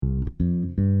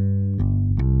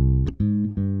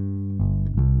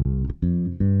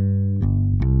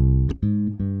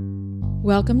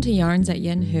Welcome to Yarns at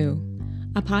Yin Hu,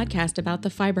 a podcast about the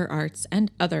fiber arts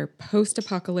and other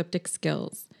post-apocalyptic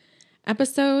skills.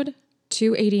 Episode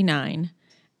 289,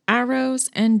 Arrows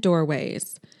and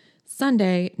Doorways,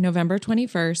 Sunday, November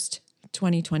 21st,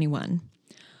 2021.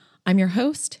 I'm your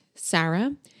host,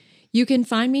 Sarah. You can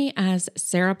find me as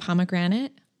Sarah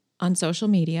Pomegranate on social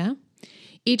media.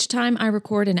 Each time I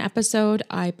record an episode,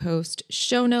 I post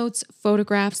show notes,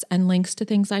 photographs, and links to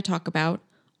things I talk about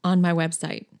on my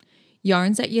website,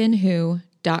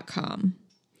 yarnsatyinhu.com.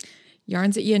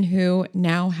 Yarns at Yin Hu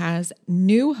now has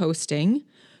new hosting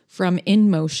from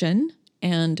InMotion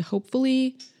and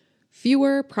hopefully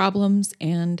fewer problems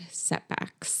and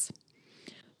setbacks.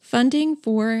 Funding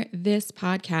for this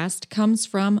podcast comes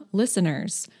from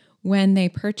listeners when they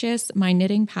purchase my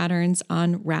knitting patterns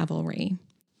on Ravelry.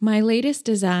 My latest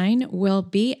design will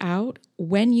be out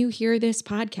when you hear this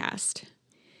podcast.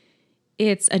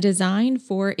 It's a design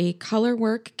for a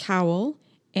colorwork cowl,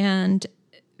 and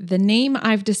the name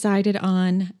I've decided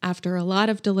on after a lot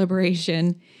of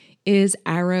deliberation is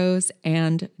Arrows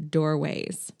and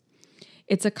Doorways.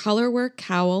 It's a colorwork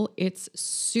cowl. It's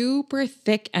super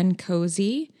thick and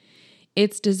cozy.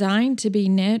 It's designed to be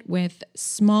knit with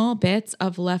small bits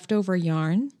of leftover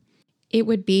yarn. It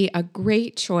would be a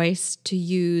great choice to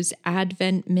use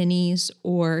Advent minis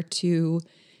or to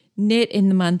knit in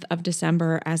the month of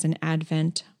December as an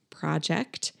Advent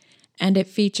project. And it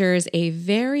features a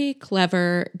very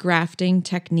clever grafting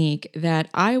technique that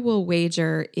I will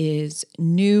wager is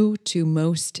new to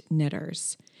most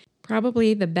knitters.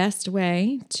 Probably the best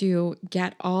way to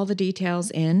get all the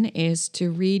details in is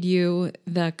to read you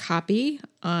the copy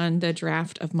on the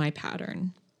draft of my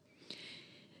pattern.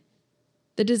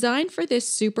 The design for this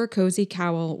super cozy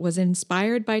cowl was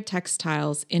inspired by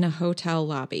textiles in a hotel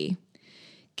lobby.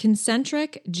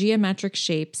 Concentric geometric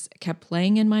shapes kept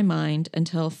playing in my mind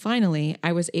until finally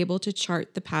I was able to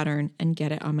chart the pattern and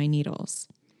get it on my needles.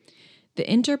 The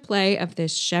interplay of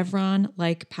this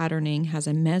chevron-like patterning has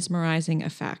a mesmerizing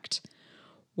effect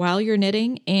while you're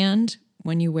knitting and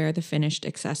when you wear the finished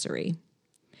accessory.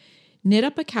 Knit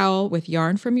up a cowl with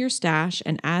yarn from your stash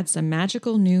and add some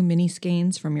magical new mini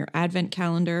skeins from your advent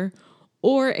calendar,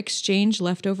 or exchange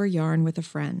leftover yarn with a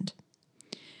friend.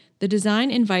 The design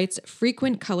invites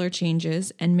frequent color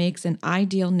changes and makes an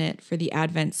ideal knit for the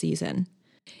advent season.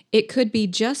 It could be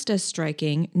just as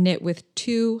striking knit with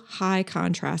two high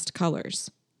contrast colors.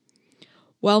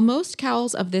 While most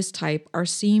cowls of this type are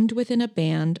seamed within a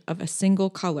band of a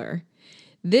single color,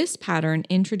 this pattern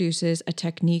introduces a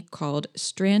technique called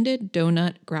stranded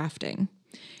donut grafting,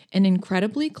 an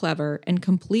incredibly clever and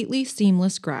completely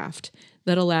seamless graft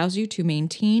that allows you to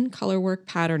maintain colorwork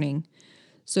patterning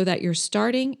so that your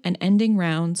starting and ending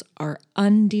rounds are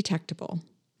undetectable.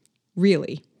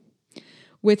 Really.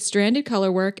 With stranded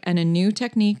colorwork and a new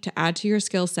technique to add to your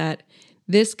skill set,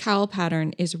 this cowl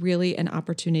pattern is really an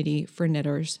opportunity for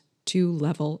knitters to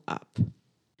level up.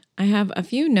 I have a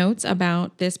few notes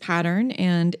about this pattern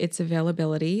and its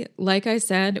availability. Like I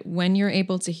said, when you're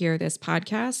able to hear this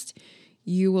podcast,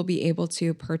 you will be able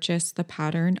to purchase the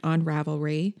pattern on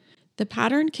Ravelry. The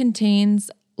pattern contains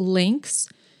links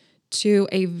to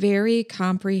a very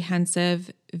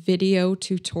comprehensive video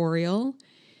tutorial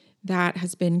that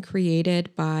has been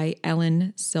created by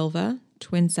Ellen Silva,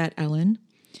 Twinset Ellen.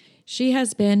 She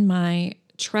has been my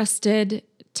trusted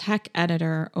tech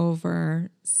editor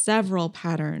over several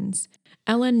patterns.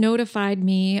 Ellen notified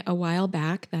me a while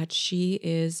back that she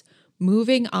is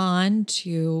moving on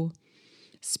to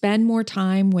spend more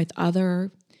time with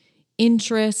other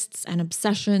interests and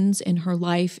obsessions in her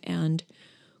life and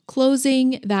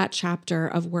closing that chapter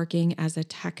of working as a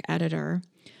tech editor,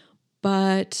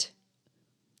 but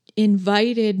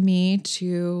invited me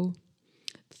to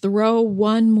throw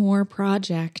one more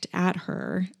project at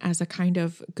her as a kind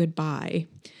of goodbye.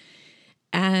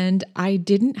 And I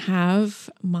didn't have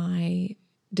my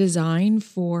design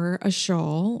for a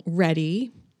shawl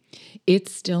ready.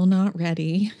 It's still not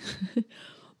ready.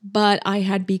 But I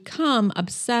had become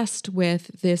obsessed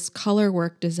with this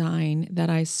colorwork design that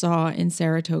I saw in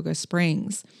Saratoga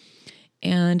Springs.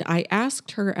 And I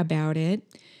asked her about it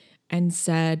and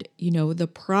said, the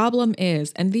problem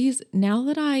is, and these, now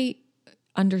that I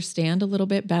understand a little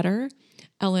bit better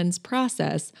Ellen's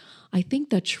process, I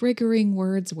think the triggering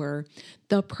words were,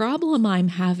 the problem I'm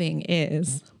having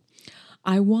is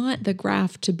I want the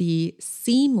graft to be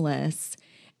seamless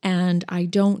and I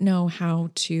don't know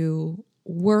how to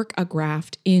work a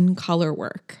graft in color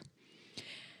work.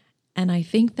 And I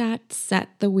think that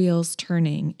set the wheels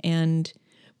turning, and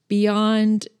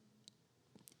beyond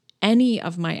any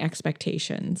of my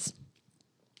expectations,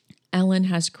 Ellen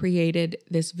has created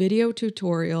this video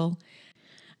tutorial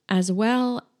as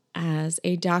well as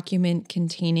a document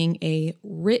containing a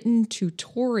written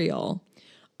tutorial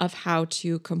of how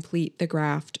to complete the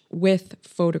graft with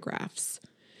photographs.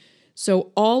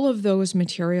 So all of those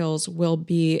materials will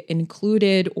be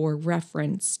included or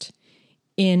referenced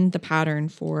in the pattern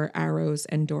for arrows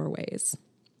and doorways.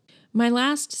 My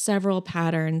last several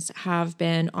patterns have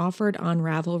been offered on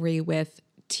Ravelry with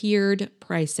tiered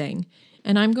pricing,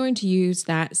 and I'm going to use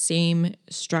that same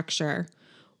structure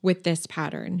with this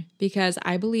pattern because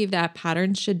I believe that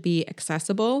patterns should be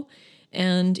accessible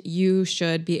and you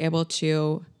should be able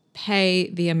to pay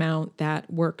the amount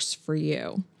that works for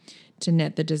you to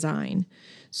knit the design.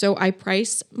 So I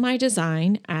price my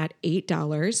design at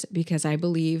 $8 because I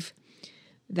believe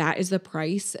that is the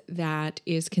price that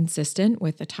is consistent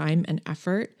with the time and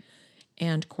effort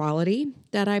and quality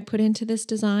that I put into this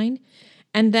design.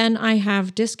 And then I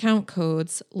have discount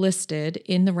codes listed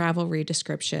in the Ravelry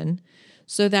description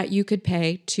so that you could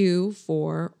pay $2,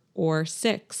 $4, or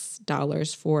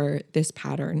 $6 for this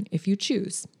pattern if you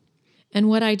choose. And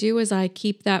what I do is I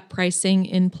keep that pricing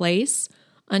in place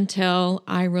until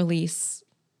I release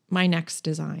my next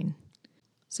design.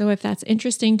 So if that's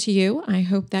interesting to you, I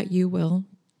hope that you will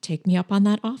take me up on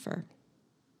that offer.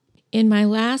 In my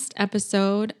last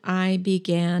episode, I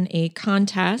began a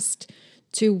contest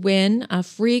to win a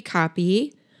free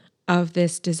copy of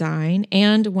this design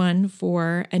and one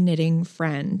for a knitting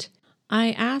friend.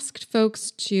 I asked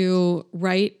folks to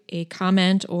write a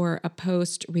comment or a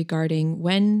post regarding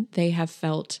when they have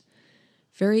felt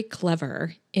very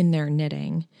clever in their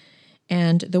knitting.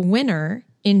 And the winner,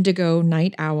 Indigo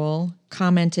Night Owl,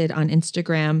 commented on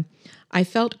Instagram, "I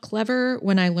felt clever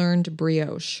when I learned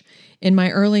brioche. In my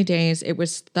early days, it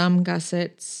was thumb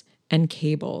gussets and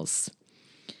cables."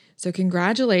 So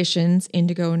congratulations,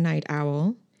 Indigo Night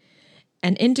Owl.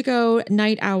 And Indigo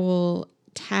Night Owl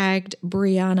tagged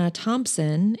Brianna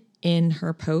Thompson in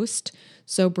her post.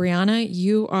 So Brianna,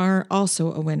 you are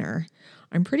also a winner.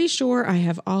 I'm pretty sure I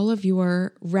have all of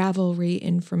your Ravelry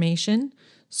information,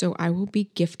 so I will be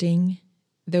gifting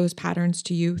those patterns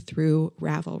to you through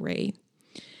Ravelry.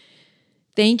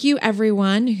 Thank you,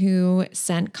 everyone who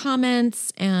sent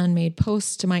comments and made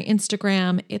posts to my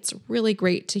Instagram. It's really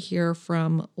great to hear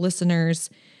from listeners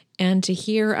and to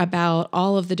hear about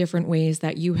all of the different ways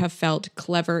that you have felt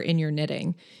clever in your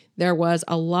knitting. There was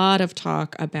a lot of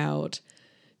talk about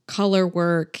color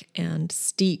work and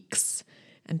steeks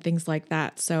and things like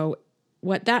that. So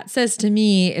what that says to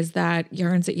me is that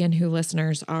Yarns at Yenhu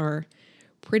listeners are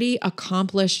pretty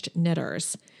accomplished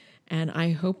knitters. And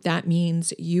I hope that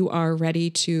means you are ready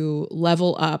to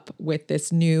level up with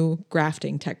this new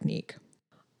grafting technique.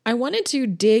 I wanted to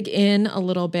dig in a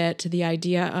little bit to the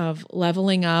idea of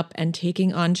leveling up and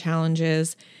taking on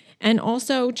challenges, and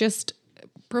also just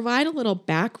provide a little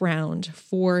background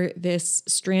for this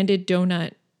stranded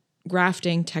donut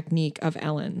grafting technique of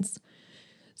Ellen's.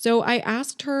 So I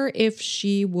asked her if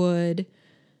she would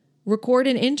record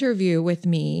an interview with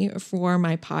me for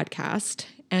my podcast,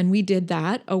 and we did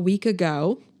that a week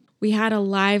ago. We had a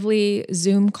lively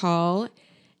Zoom call,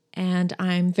 and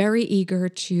I'm very eager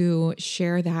to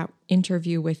share that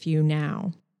interview with you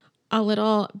now. A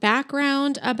little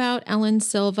background about Ellen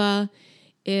Silva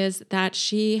is that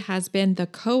she has been the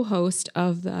co-host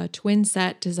of the Twin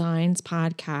Set Designs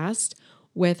podcast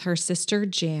with her sister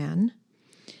Jan.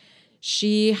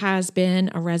 She has been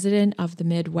a resident of the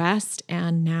Midwest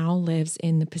and now lives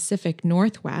in the Pacific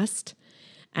Northwest.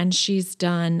 And she's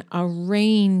done a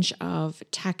range of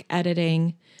tech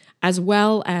editing as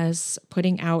well as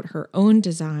putting out her own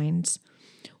designs.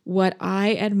 What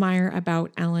I admire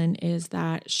about Ellen is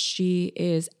that she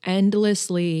is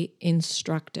endlessly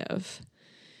instructive.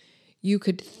 You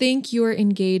could think you're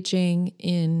engaging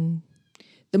in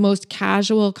the most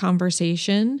casual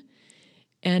conversation,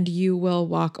 and you will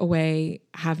walk away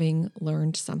having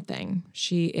learned something.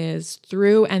 She is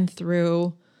through and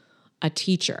through a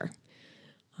teacher.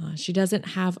 She doesn't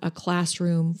have a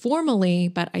classroom formally,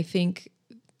 but I think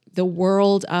the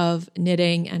world of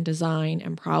knitting and design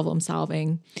and problem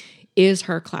solving is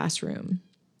her classroom.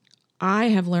 I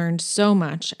have learned so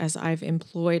much as I've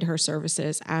employed her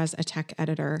services as a tech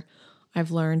editor. I've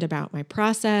learned about my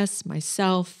process,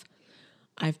 myself.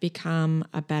 I've become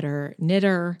a better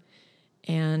knitter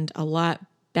and a lot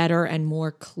better and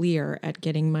more clear at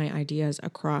getting my ideas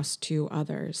across to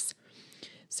others.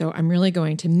 So I'm really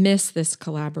going to miss this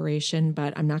collaboration,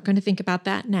 but I'm not going to think about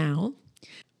that now.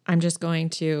 I'm just going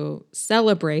to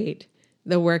celebrate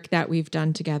the work that we've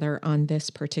done together on this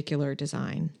particular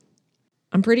design.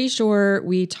 I'm pretty sure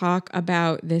we talk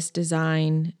about this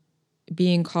design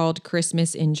being called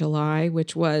Christmas in July,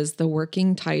 which was the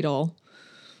working title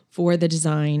for the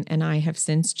design, and I have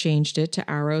since changed it to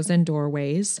arrows and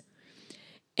doorways.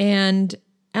 And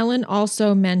Ellen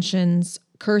also mentions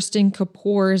Kirsten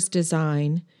Kapoor's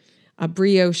design, a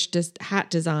brioche hat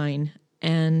design,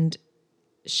 and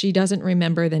she doesn't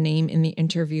remember the name in the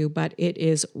interview, but it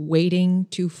is Waiting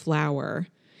to Flower.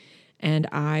 And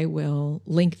I will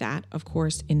link that, of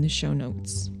course, in the show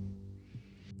notes.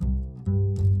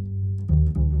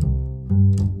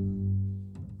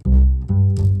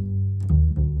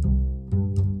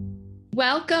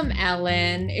 Welcome,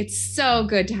 Ellen. It's so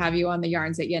good to have you on the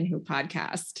Yarns at Yen Hu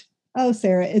podcast. Oh,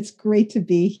 Sarah, it's great to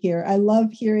be here. I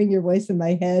love hearing your voice in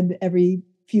my head every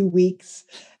few weeks,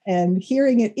 and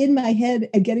hearing it in my head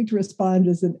and getting to respond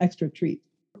is an extra treat.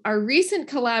 Our recent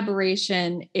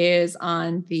collaboration is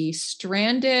on the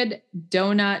stranded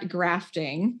donut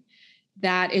grafting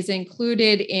that is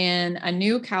included in a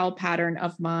new cowl pattern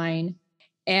of mine.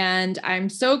 And I'm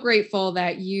so grateful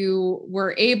that you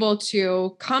were able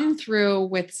to come through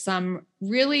with some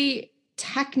really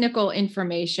technical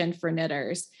information for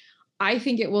knitters. I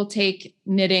think it will take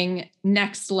knitting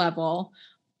next level.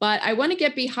 But I want to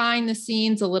get behind the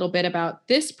scenes a little bit about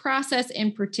this process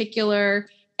in particular,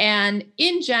 and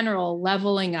in general,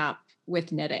 leveling up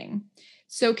with knitting.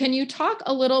 So can you talk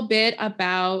a little bit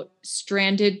about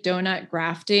stranded donut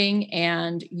grafting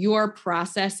and your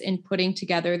process in putting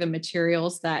together the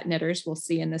materials that knitters will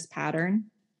see in this pattern?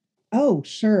 Oh,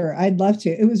 sure. I'd love to.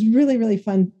 It was really, really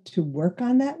fun to work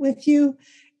on that with you.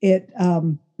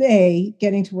 Getting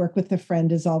to work with a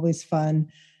friend is always fun,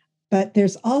 but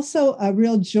there's also a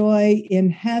real joy in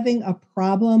having a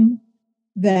problem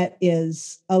that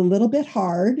is a little bit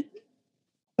hard,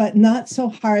 but not so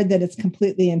hard that it's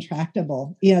completely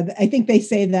intractable. I think they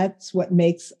say that's what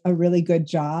makes a really good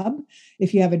job.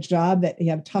 If you have a job that you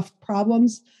have tough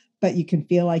problems, but you can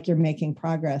feel like you're making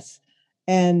progress.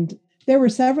 And there were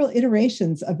several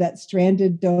iterations of that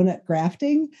stranded donut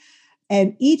grafting,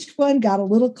 and each one got a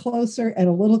little closer and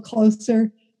a little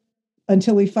closer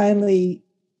until we finally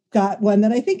got one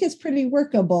that I think is pretty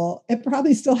workable. It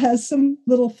probably still has some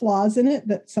little flaws in it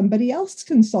that somebody else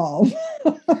can solve.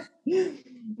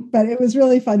 But it was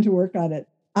really fun to work on it.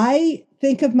 I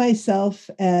think of myself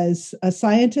as a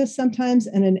scientist sometimes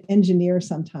and an engineer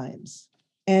sometimes.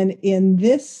 And in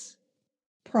this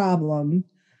problem,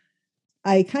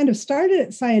 I kind of started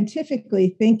it scientifically,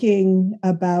 thinking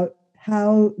about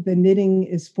how the knitting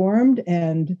is formed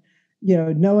and,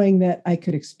 knowing that I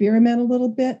could experiment a little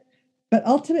bit. But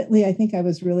ultimately, I think I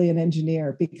was really an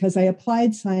engineer because I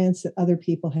applied science that other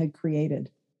people had created.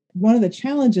 One of the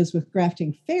challenges with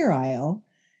grafting Fair Isle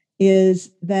is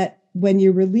that when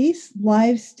you release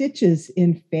live stitches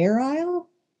in Fair Isle,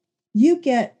 you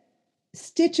get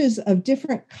stitches of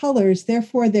different colors.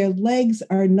 Therefore, their legs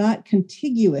are not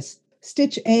contiguous.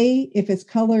 Stitch A, if it's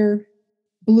color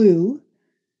blue,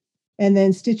 and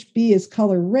then stitch B is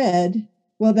color red,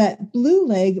 well, that blue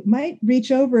leg might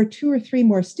reach over 2 or 3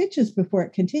 more stitches before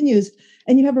it continues,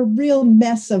 and you have a real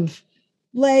mess of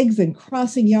legs and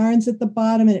crossing yarns at the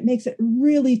bottom, and it makes it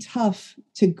really tough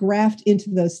to graft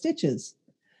into those stitches.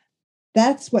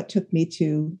 That's what took me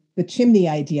to the chimney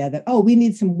idea that, we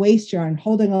need some waste yarn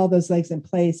holding all those legs in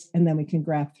place, and then we can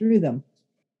graft through them.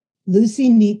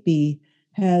 Lucy Neatby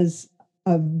has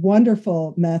a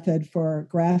wonderful method for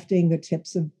grafting the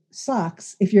tips of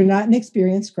socks if you're not an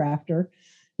experienced grafter,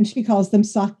 and she calls them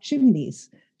sock chimneys.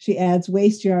 She adds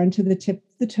waste yarn to the tip of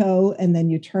the toe, and then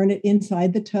you turn it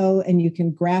inside the toe, and you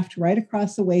can graft right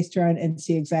across the waste yarn and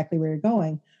see exactly where you're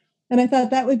going. And I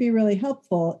thought that would be really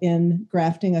helpful in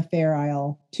grafting a Fair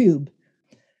Isle tube.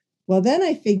 Well, then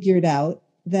I figured out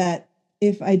that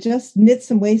if I just knit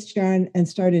some waste yarn and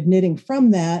started knitting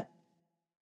from that,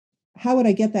 how would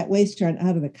I get that waste yarn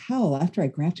out of the cowl after I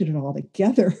grafted it all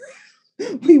together?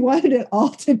 We wanted it all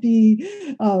to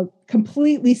be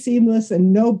completely seamless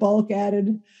and no bulk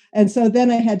added. And so then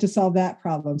I had to solve that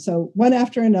problem. So one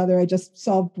after another, I just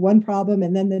solved one problem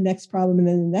and then the next problem and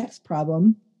then the next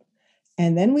problem.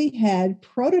 And then we had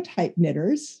prototype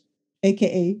knitters,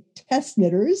 AKA test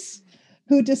knitters,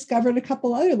 who discovered a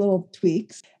couple other little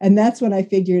tweaks. And that's when I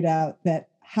figured out that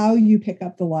how you pick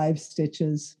up the live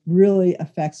stitches really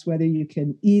affects whether you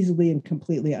can easily and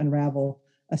completely unravel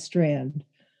a strand.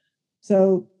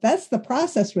 So that's the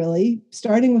process, really,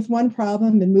 starting with one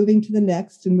problem and moving to the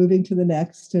next and moving to the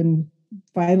next. And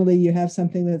finally, you have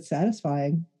something that's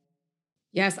satisfying.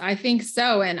 Yes, I think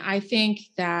so. And I think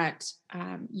that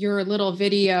your little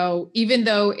video, even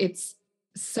though it's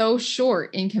so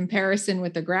short in comparison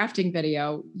with the grafting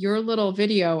video, your little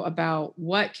video about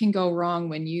what can go wrong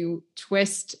when you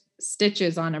twist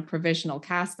stitches on a provisional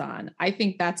cast on, I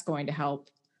think that's going to help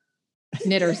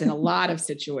knitters in a lot of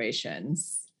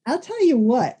situations. I'll tell you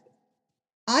what,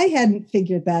 I hadn't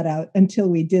figured that out until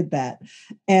we did that.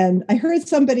 And I heard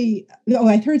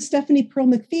I heard Stephanie Pearl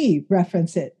McPhee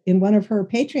reference it in one of her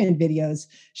Patreon videos.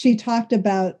 She talked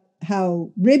about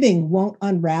how ribbing won't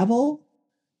unravel.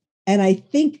 And I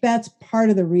think that's part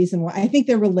of the reason why. I think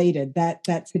they're related,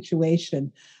 that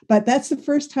situation. But that's the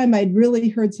first time I'd really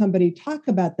heard somebody talk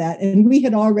about that. And we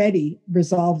had already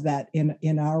resolved that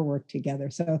in our work together.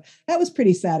 So that was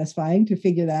pretty satisfying to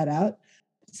figure that out.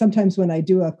 Sometimes when I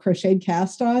do a crocheted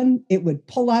cast on, it would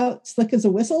pull out slick as a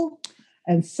whistle,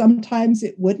 and sometimes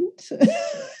it wouldn't.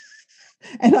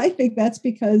 And I think that's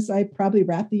because I probably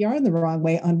wrapped the yarn the wrong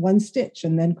way on one stitch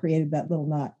and then created that little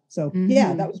knot. So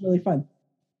yeah, that was really fun.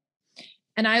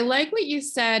 And I like what you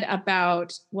said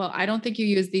about, well, I don't think you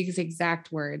use these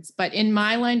exact words, but in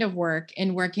my line of work,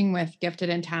 in working with gifted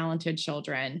and talented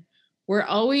children, we're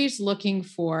always looking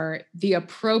for the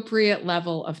appropriate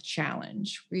level of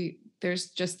challenge. There's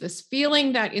just this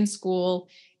feeling that in school,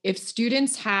 if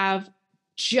students have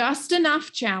just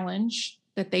enough challenge,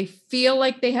 that they feel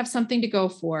like they have something to go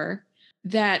for,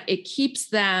 that it keeps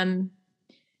them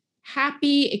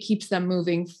happy, it keeps them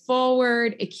moving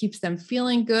forward, it keeps them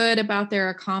feeling good about their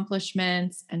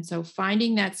accomplishments. And so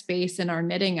finding that space in our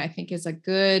knitting, I think, is a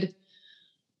good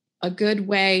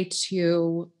way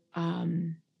to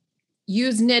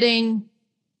use knitting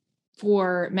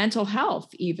for mental health,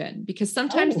 even, because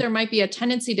sometimes there might be a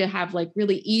tendency to have like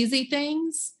really easy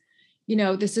things. You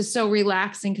know, this is so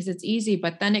relaxing because it's easy,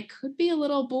 but then it could be a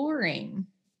little boring.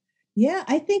 Yeah,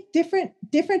 I think different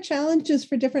challenges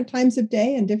for different times of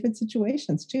day and different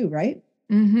situations too, right?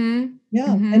 Mm-hmm. Yeah.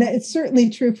 Mm-hmm. And it's certainly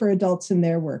true for adults in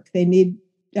their work.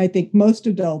 I think most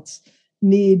adults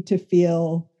need to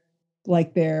feel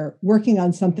like they're working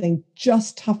on something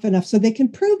just tough enough so they can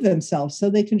prove themselves, so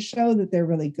they can show that they're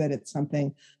really good at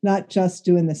something, not just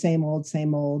doing the same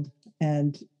old,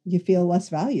 and you feel less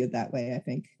valued that way, I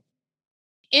think.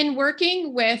 In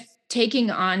working with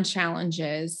taking on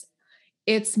challenges,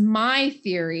 it's my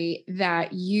theory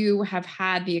that you have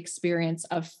had the experience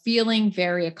of feeling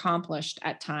very accomplished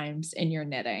at times in your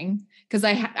knitting. Because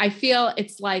I feel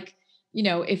it's like, you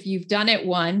know, if you've done it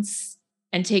once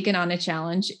and taken on a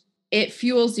challenge, it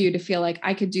fuels you to feel like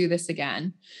I could do this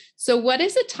again. So what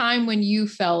is a time when you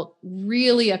felt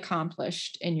really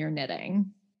accomplished in your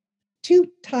knitting? 2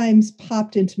 times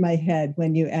popped into my head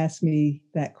when you asked me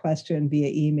that question via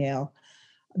email.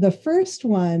 The first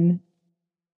one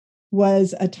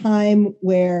was a time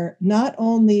where not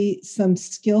only some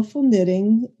skillful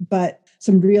knitting, but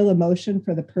some real emotion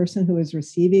for the person who was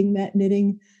receiving that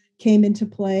knitting came into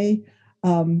play.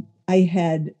 I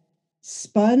had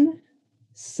spun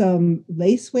some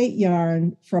lace weight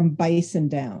yarn from bison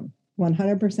down,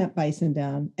 100% bison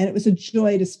down, and it was a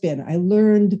joy to spin. I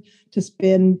learned to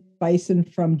spin bison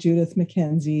from Judith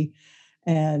McKenzie,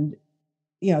 and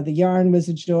the yarn was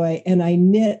a joy. And I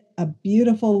knit a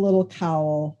beautiful little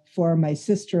cowl for my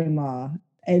sister-in-law,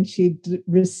 and she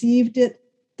received it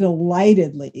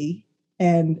delightedly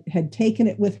and had taken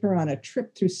it with her on a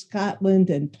trip through Scotland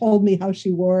and told me how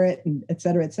she wore it, and et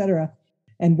cetera, et cetera.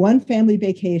 And one family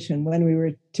vacation when we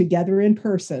were together in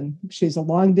person, she's a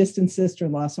long distance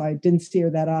sister-in-law, so I didn't see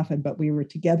her that often, but we were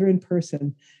together in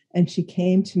person, and she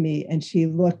came to me and she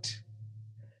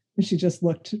just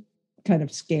looked kind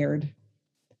of scared.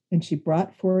 And she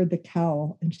brought forward the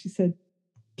cowl and she said,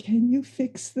 "Can you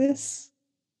fix this?"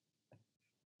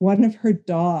 One of her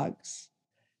dogs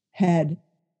had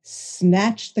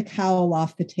snatched the cowl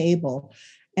off the table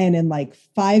and in like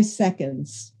 5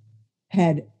 seconds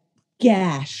had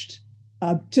gashed,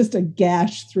 just a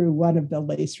gash through one of the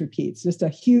lace repeats, just a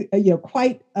huge,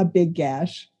 quite a big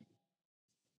gash.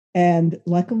 And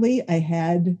luckily I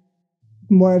had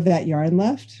more of that yarn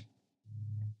left.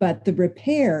 But the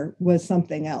repair was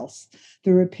something else.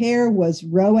 The repair was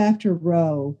row after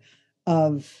row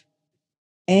of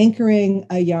anchoring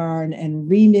a yarn and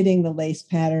reknitting the lace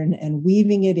pattern and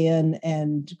weaving it in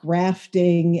and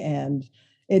grafting. And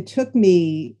it took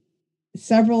me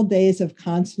several days of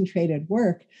concentrated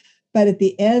work. But at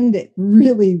the end, it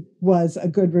really was a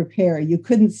good repair. You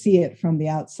couldn't see it from the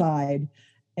outside.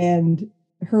 And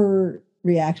her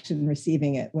reaction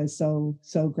receiving it was so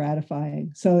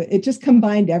gratifying. So it just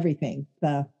combined everything: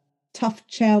 the tough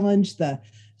challenge, the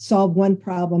solve one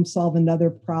problem, solve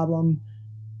another problem,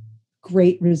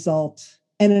 great result,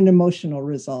 and an emotional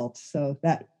result. So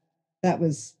that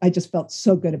was, I just felt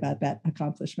so good about that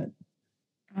accomplishment.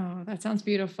 Oh, that sounds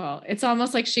beautiful. It's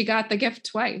almost like she got the gift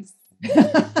twice.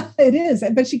 It is,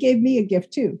 but she gave me a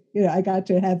gift too. I got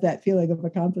to have that feeling of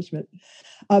accomplishment.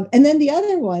 And then the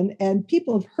other one, and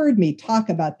people have heard me talk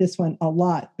about this one a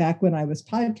lot back when I was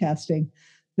podcasting,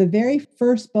 the very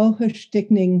first boho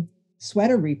stickning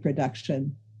sweater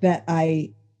reproduction that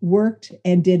I worked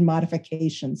and did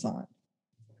modifications on.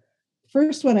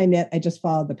 First one I knit, I just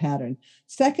followed the pattern.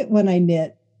 Second one I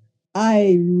knit,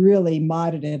 I really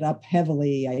modded it up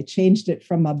heavily. I changed it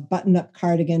from a button-up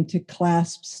cardigan to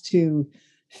clasps to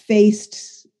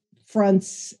faced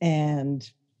fronts and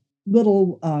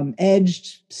little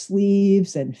edged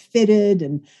sleeves and fitted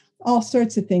and all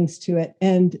sorts of things to it.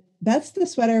 And that's the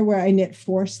sweater where I knit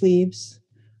 4 sleeves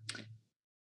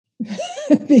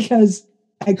because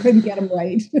I couldn't get them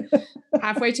right.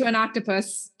 Halfway to an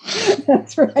octopus.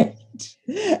 That's right.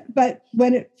 But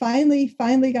when it finally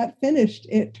got finished,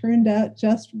 it turned out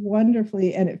just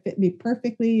wonderfully and it fit me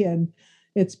perfectly. And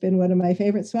it's been one of my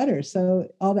favorite sweaters.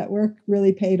 So all that work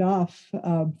really paid off.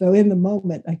 Though in the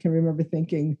moment, I can remember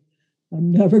thinking,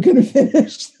 I'm never going to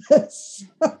finish this.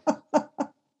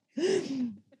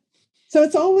 So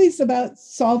it's always about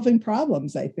solving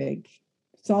problems, I think.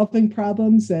 Solving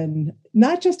problems and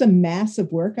not just a mass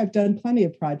of work. I've done plenty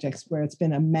of projects where it's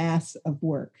been a mass of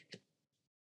work.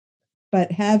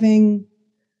 But having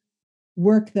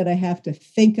work that I have to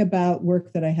think about,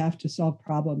 work that I have to solve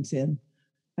problems in,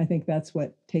 I think that's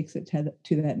what takes it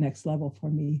to that next level for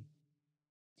me.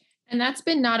 And that's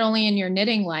been not only in your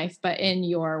knitting life, but in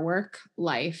your work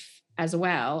life as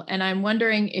well. And I'm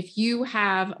wondering if you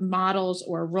have models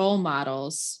or role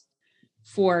models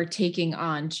for taking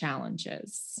on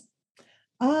challenges.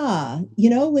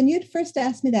 When you'd first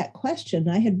asked me that question,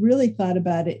 I had really thought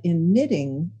about it in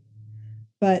knitting,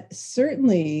 but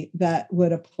certainly that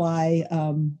would apply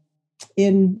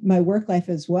in my work life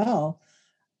as well.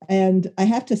 And I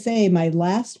have to say, my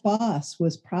last boss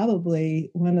was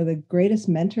probably one of the greatest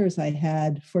mentors I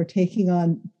had for taking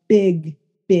on big,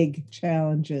 big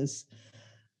challenges.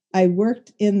 I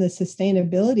worked in the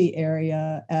sustainability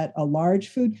area at a large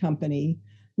food company.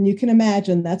 And you can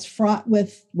imagine that's fraught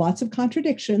with lots of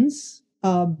contradictions.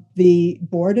 The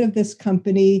board of this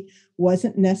company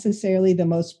wasn't necessarily the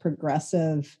most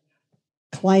progressive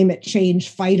climate change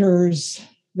fighters.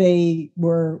 They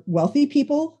were wealthy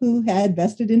people who had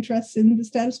vested interests in the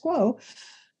status quo.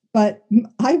 But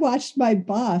I watched my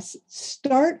boss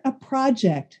start a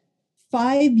project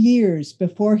 5 years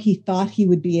before he thought he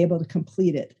would be able to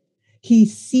complete it. He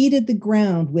seeded the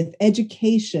ground with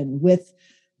education, with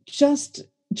just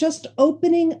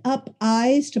opening up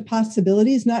eyes to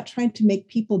possibilities, not trying to make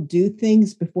people do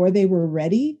things before they were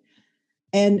ready.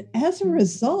 And as a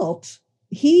result,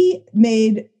 he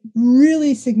made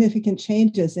really significant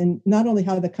changes in not only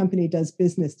how the company does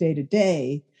business day to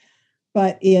day,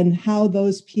 but in how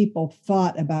those people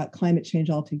thought about climate change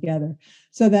altogether.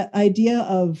 So that idea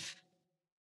of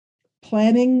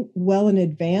planning well in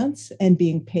advance and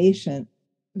being patient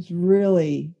is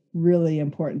really, really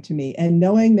important to me. And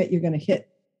knowing that you're going to hit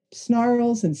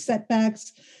snarls and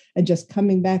setbacks and just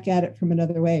coming back at it from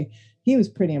another way. He was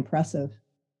pretty impressive.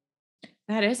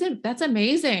 That's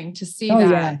amazing to see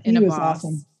in a boss.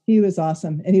 Awesome. He was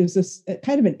awesome. And he was just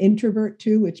kind of an introvert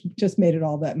too, which just made it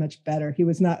all that much better. He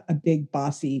was not a big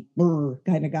bossy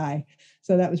kind of guy.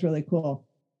 So that was really cool.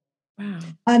 Wow.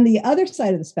 On the other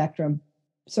side of the spectrum,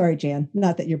 sorry, Jan,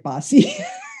 not that you're bossy,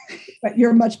 but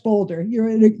you're much bolder. You're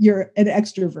an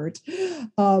extrovert.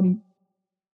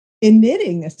 In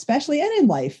knitting, especially, and in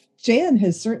life, Jan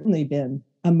has certainly been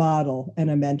a model and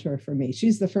a mentor for me.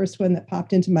 She's the first one that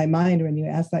popped into my mind when you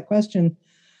asked that question,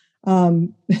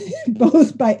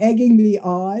 both by egging me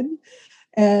on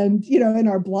and, in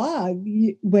our blog,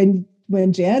 when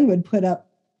Jan would put up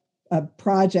a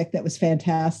project that was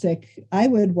fantastic, I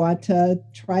would want to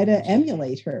try to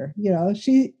emulate her.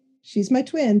 She's my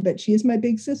twin, but she's my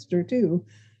big sister too.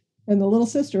 And the little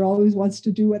sister always wants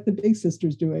to do what the big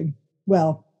sister's doing.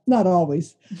 Well, not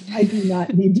always. I do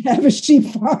not need to have a sheep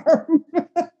farm.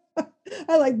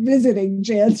 I like visiting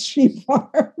Jan's sheep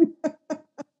farm.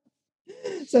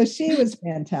 So she was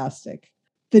fantastic.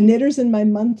 The knitters in my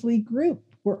monthly group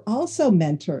were also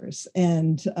mentors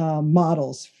and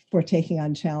models for taking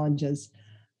on challenges.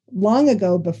 Long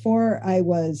ago, before I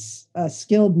was a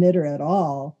skilled knitter at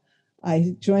all,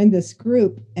 I joined this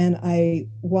group and I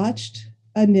watched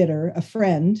a knitter, a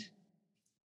friend.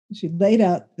 She laid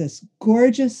out this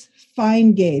gorgeous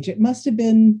fine gauge. It must have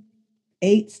been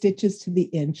 8 stitches to the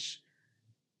inch,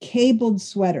 cabled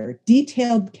sweater,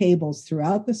 detailed cables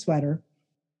throughout the sweater.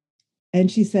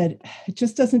 And she said, it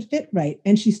just doesn't fit right.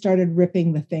 And she started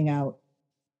ripping the thing out.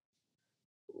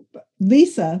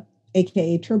 Lisa,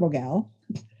 AKA Turbo Gal,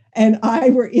 and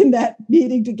I were in that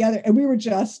meeting together and we were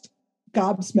just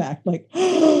gobsmacked, like,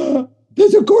 oh,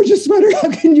 that's a gorgeous sweater. How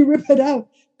can you rip it out?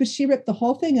 But she ripped the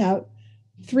whole thing out.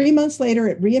 3 months later,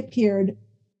 it reappeared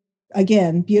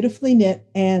Again, beautifully knit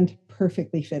and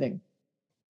perfectly fitting.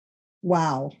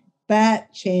 Wow,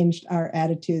 that changed our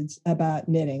attitudes about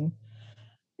knitting.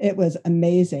 It was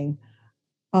amazing.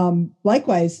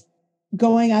 Likewise,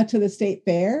 going out to the state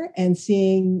fair and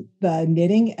seeing the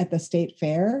knitting at the state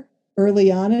fair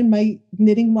early on in my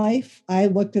knitting life, I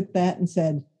looked at that and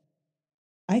said,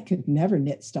 I could never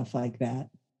knit stuff like that.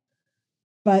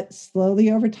 But slowly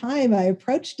over time, I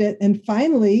approached it. And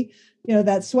finally,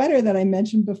 that sweater that I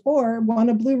mentioned before won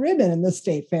a blue ribbon in the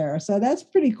state fair. So that's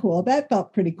pretty cool. That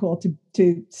felt pretty cool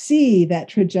to see that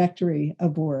trajectory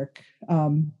of work.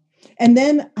 And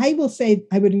then I will say,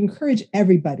 I would encourage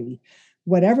everybody,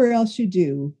 whatever else you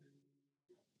do,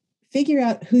 figure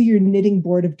out who your knitting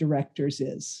board of directors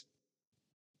is.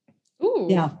 Ooh.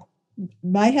 Yeah.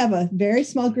 I have a very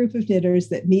small group of knitters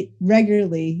that meet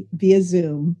regularly via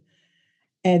Zoom,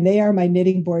 and they are my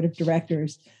knitting board of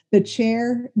directors. The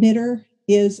chair knitter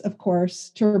is, of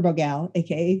course, Turbo Gal,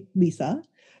 aka Lisa,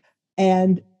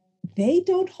 and they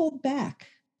don't hold back.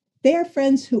 They are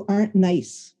friends who aren't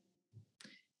nice.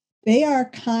 They are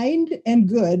kind and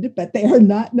good, but they are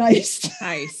not nice.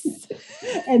 Nice.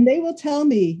 And they will tell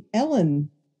me, Ellen,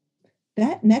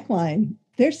 that neckline,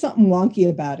 there's something wonky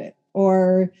about it.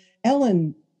 Or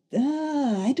Ellen,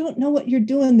 I don't know what you're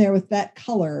doing there with that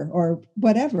color or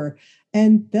whatever.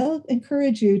 And they'll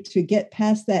encourage you to get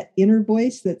past that inner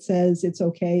voice that says, it's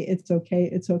okay, it's okay,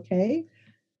 it's okay.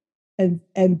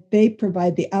 And they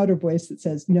provide the outer voice that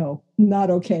says, no, not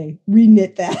okay,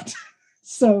 reknit that.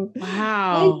 So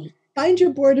wow. Find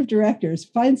your board of directors,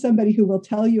 find somebody who will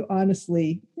tell you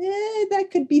honestly, that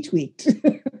could be tweaked.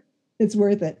 It's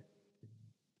worth it.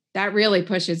 That really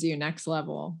pushes you next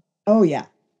level. Oh yeah,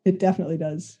 it definitely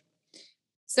does.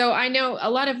 So I know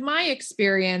a lot of my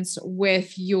experience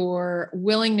with your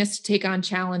willingness to take on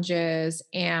challenges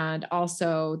and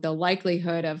also the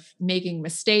likelihood of making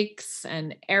mistakes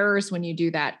and errors when you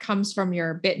do that comes from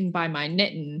your Bitten by My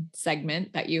Knitting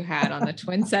segment that you had on the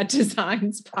Twin Set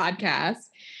Designs podcast.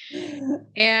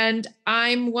 And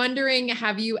I'm wondering,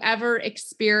 have you ever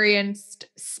experienced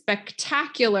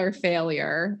spectacular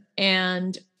failure,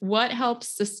 and what helps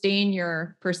sustain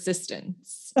your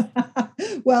persistence?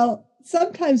 Well,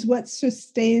 sometimes what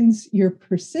sustains your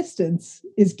persistence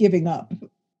is giving up,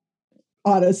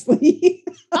 honestly.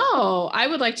 Oh, I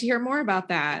would like to hear more about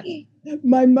that.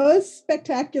 My most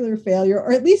spectacular failure,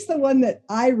 or at least the one that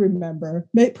I remember,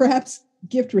 perhaps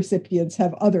gift recipients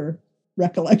have other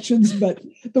recollections, but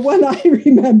the one I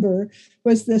remember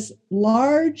was this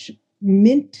large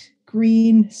mint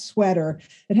green sweater.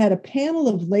 It had a panel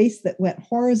of lace that went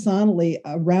horizontally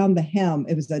around the hem.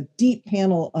 It was a deep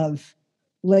panel of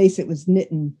lace. It was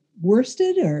knit in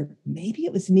worsted, or maybe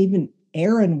it was an even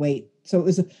Aran weight. So it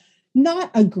was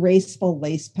not a graceful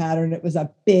lace pattern. It was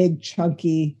a big,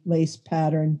 chunky lace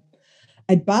pattern.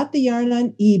 I'd bought the yarn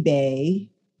on eBay.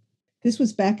 This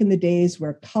was back in the days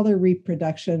where color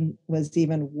reproduction was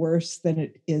even worse than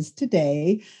it is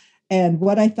today. And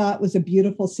what I thought was a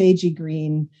beautiful sagey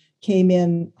green came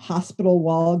in hospital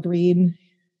wall green.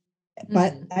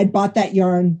 But I'd bought that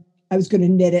yarn. I was going to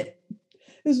knit it.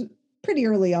 It was pretty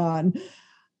early on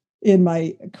in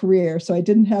my career, so I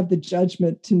didn't have the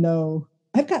judgment to know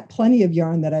I've got plenty of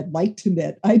yarn that I'd like to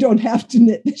knit. I don't have to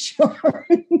knit this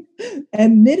yarn.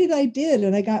 And knit it I did,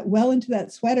 and I got well into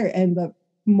that sweater. And the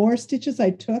more stitches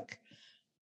I took,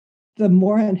 the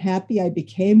more unhappy I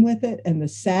became with it, and the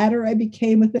sadder I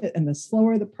became with it, and the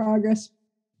slower the progress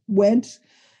went.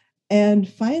 And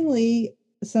finally,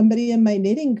 somebody in my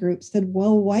knitting group said,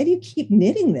 well, why do you keep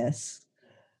knitting this?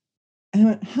 I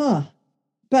went,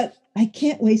 but I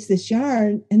can't waste this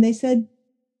yarn. And they said,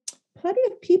 plenty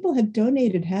of people have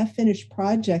donated half-finished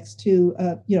projects to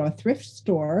a thrift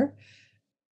store.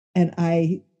 And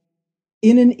I,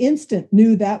 in an instant,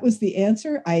 knew that was the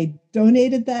answer. I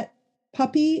donated that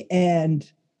puppy and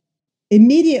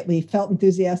immediately felt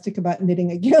enthusiastic about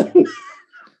knitting again.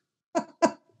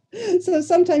 So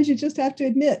sometimes you just have to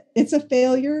admit it's a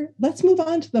failure. Let's move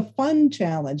on to the fun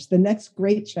challenge, the next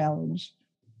great challenge.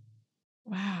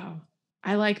 Wow.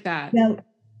 I like that. Now,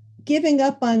 giving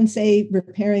up on, say,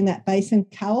 repairing that bison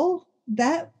cowl,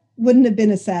 that wouldn't have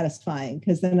been as satisfying,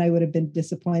 because then I would have been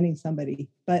disappointing somebody.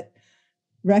 But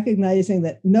recognizing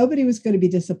that nobody was going to be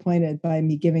disappointed by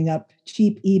me giving up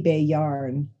cheap eBay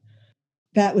yarn,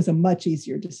 that was a much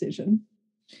easier decision.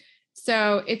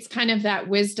 So it's kind of that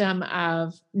wisdom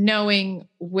of knowing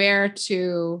where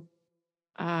to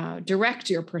direct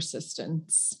your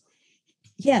persistence.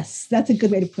 Yes, that's a good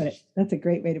way to put it. That's a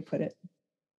great way to put it.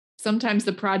 Sometimes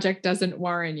the project doesn't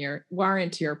warrant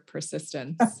your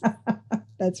persistence.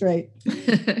 That's right.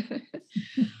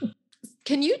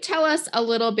 Can you tell us a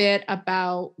little bit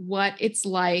about what it's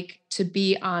like to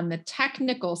be on the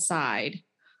technical side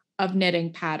of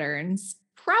knitting patterns?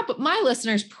 My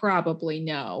listeners probably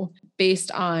know,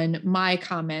 based on my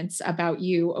comments about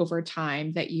you over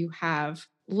time, that you have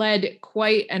led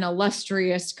quite an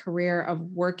illustrious career of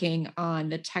working on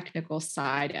the technical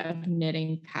side of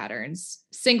knitting patterns,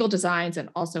 single designs, and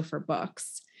also for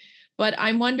books. But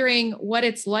I'm wondering what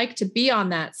it's like to be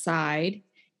on that side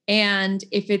and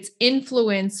if it's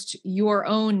influenced your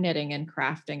own knitting and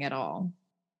crafting at all.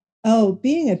 Oh,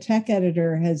 being a tech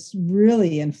editor has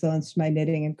really influenced my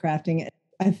knitting and crafting.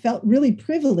 I felt really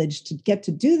privileged to get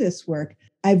to do this work.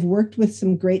 I've worked with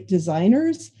some great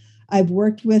designers. I've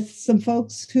worked with some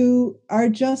folks who are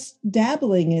just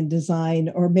dabbling in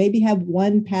design or maybe have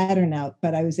one pattern out,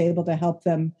 but I was able to help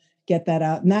them get that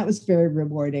out. And that was very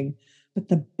rewarding. But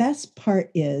the best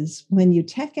part is when you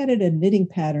tech edit a knitting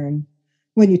pattern,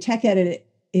 when you tech edit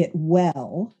it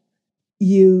well,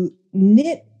 you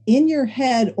knit in your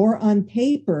head or on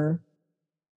paper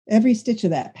every stitch of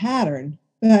that pattern.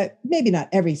 Maybe not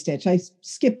every stitch. I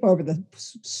skip over the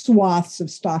swaths of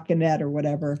stockinette or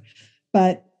whatever.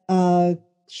 But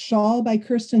Shawl by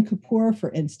Kirsten Kapoor,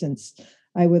 for instance,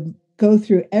 I would go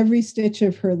through every stitch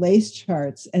of her lace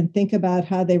charts and think about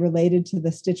how they related to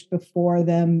the stitch before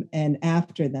them and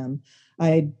after them.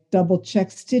 I'd double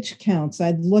check stitch counts.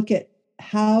 I'd look at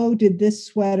how did this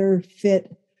sweater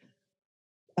fit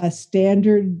a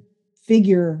standard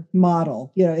figure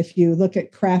model. You know, if you look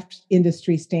at craft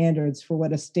industry standards for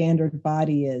what a standard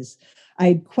body is,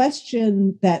 I'd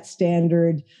question that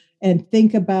standard and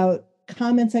think about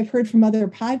comments I've heard from other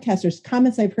podcasters,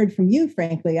 comments I've heard from you,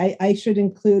 frankly. I should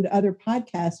include other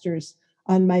podcasters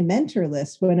on my mentor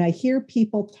list. When I hear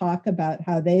people talk about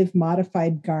how they've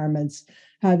modified garments,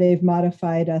 how they've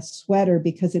modified a sweater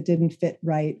because it didn't fit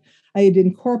right, I'd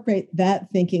incorporate that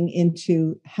thinking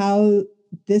into how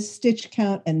this stitch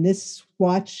count and this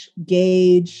swatch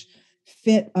gauge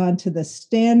fit onto the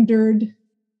standard.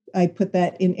 I put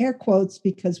that in air quotes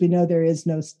because we know there is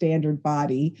no standard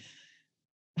body.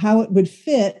 How it would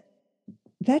fit,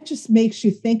 that just makes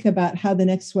you think about how the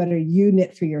next sweater you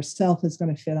knit for yourself is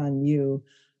going to fit on you.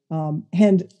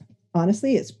 And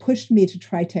honestly, it's pushed me to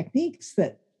try techniques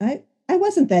that I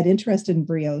wasn't that interested in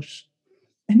brioche.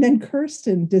 And then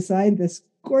Kirsten designed this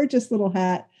gorgeous little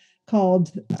hat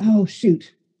called, oh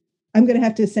shoot, I'm going to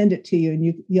have to send it to you,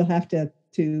 and you'll have to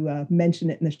mention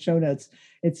it in the show notes.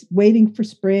 It's Waiting for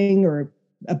Spring or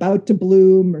About to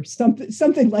Bloom or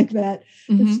something like that.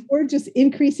 Mm-hmm. It's gorgeous,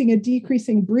 increasing and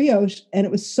decreasing brioche, and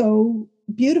it was so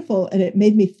beautiful, and it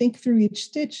made me think through each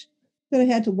stitch that I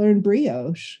had to learn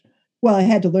brioche. Well, I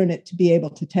had to learn it to be able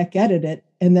to tech edit it,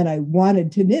 and then I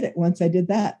wanted to knit it once I did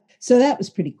that. So that was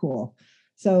pretty cool.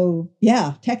 So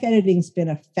yeah, tech editing's been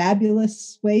a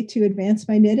fabulous way to advance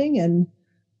my knitting. And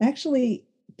actually,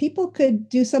 people could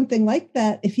do something like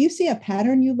that. If you see a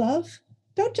pattern you love,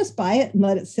 don't just buy it and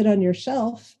let it sit on your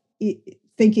shelf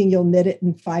thinking you'll knit it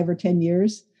in 5 or 10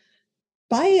 years.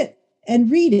 Buy it and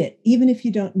read it, even if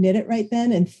you don't knit it right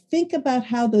then, and think about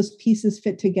how those pieces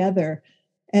fit together.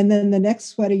 And then the next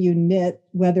sweater you knit,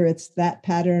 whether it's that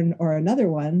pattern or another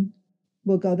one,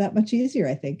 will go that much easier,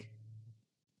 I think.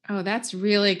 Oh, that's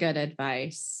really good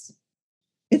advice.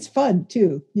 It's fun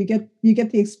too. You get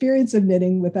the experience of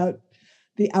knitting without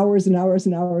the hours and hours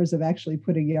and hours of actually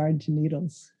putting yarn to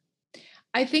needles.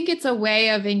 I think it's a way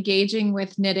of engaging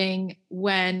with knitting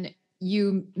when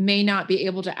you may not be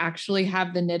able to actually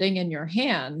have the knitting in your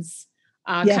hands.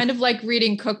 Yes. Kind of like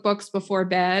reading cookbooks before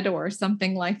bed or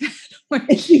something like that.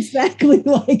 It's exactly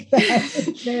like that.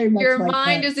 Very much your like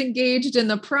mind that. is engaged in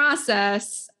the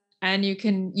process, and you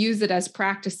can use it as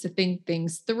practice to think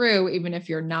things through, even if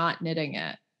you're not knitting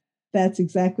it. That's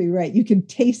exactly right. You can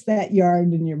taste that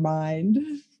yarn in your mind.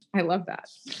 I love that.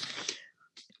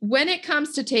 When it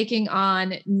comes to taking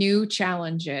on new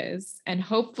challenges, and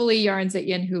hopefully Yarns at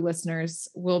Yinhu listeners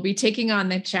will be taking on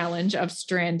the challenge of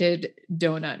stranded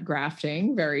donut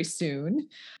grafting very soon,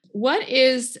 what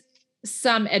is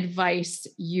some advice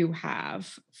you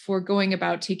have for going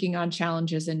about taking on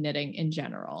challenges in knitting in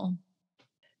general?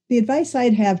 The advice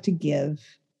I'd have to give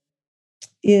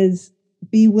is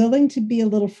be willing to be a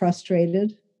little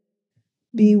frustrated.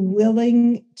 Be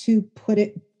willing to put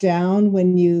it down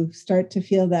when you start to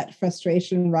feel that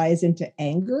frustration rise into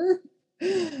anger.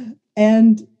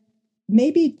 And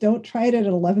maybe don't try it at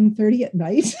 11:30 at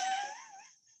night.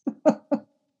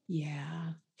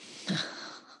 Yeah.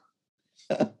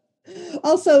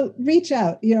 Also, reach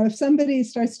out. You know, if somebody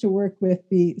starts to work with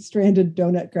the stranded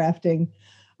donut grafting,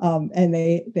 and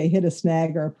they hit a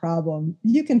snag or a problem,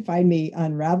 you can find me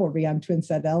on Ravelry. I'm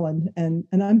Twinset Ellen, and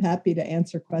I'm happy to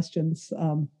answer questions.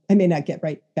 I may not get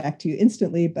right back to you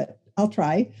instantly, but I'll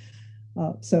try.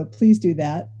 So please do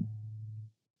that.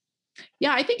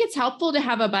 Yeah, I think it's helpful to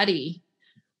have a buddy.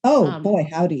 Oh boy,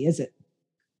 howdy, is it?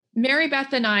 Mary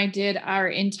Beth and I did our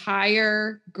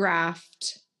entire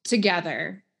graft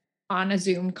together on a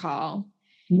Zoom call.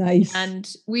 Nice.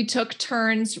 And we took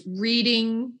turns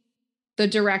reading the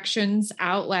directions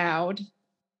out loud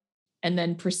and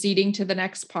then proceeding to the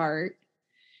next part.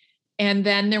 And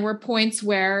then there were points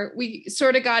where we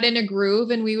sort of got in a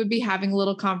groove and we would be having a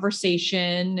little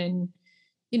conversation and,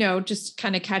 just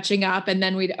kind of catching up. And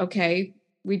then we'd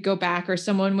go back, or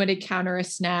someone would encounter a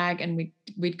snag and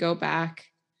we'd go back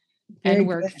and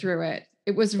work through it.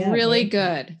 It was really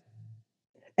good.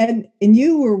 And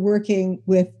you were working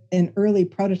with an early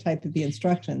prototype of the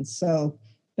instructions. So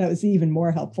that was even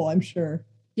more helpful, I'm sure.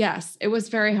 Yes, it was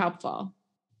very helpful.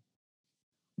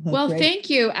 Well, great. Thank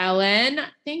you, Ellen.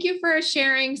 Thank you for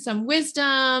sharing some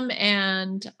wisdom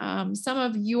and some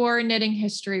of your knitting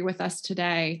history with us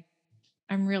today.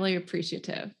 I'm really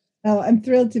appreciative. Oh, I'm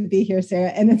thrilled to be here,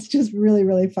 Sarah. And it's just really,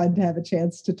 really fun to have a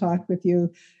chance to talk with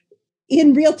you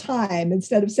in real time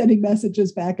instead of sending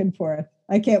messages back and forth.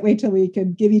 I can't wait till we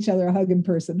can give each other a hug in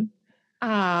person.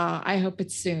 I hope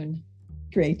it's soon.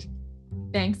 Great.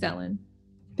 Thanks, Ellen.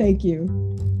 Thank you.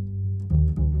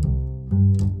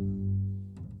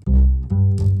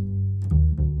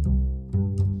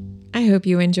 I hope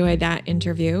you enjoyed that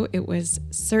interview. It was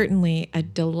certainly a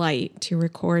delight to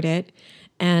record it.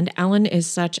 And Ellen is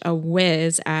such a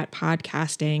whiz at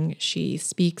podcasting. She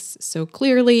speaks so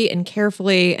clearly and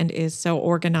carefully and is so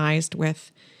organized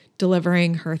with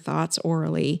delivering her thoughts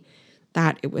orally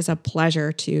that it was a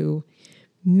pleasure to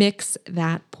mix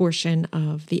that portion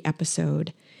of the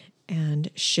episode and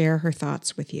share her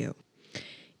thoughts with you.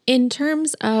 In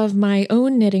terms of my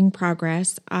own knitting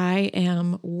progress, I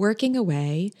am working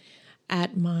away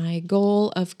at my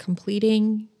goal of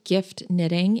completing gift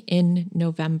knitting in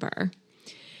November.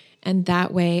 And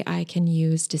that way I can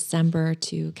use December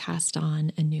to cast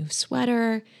on a new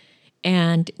sweater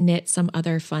and knit some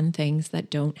other fun things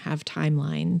that don't have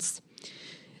timelines.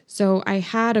 So I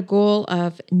had a goal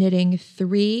of knitting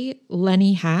 3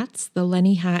 Lenny hats. The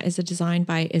Lenny hat is a design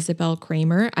by Isabel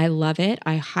Kramer. I love it.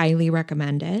 I highly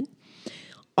recommend it.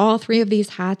 All 3 of these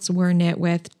hats were knit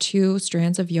with 2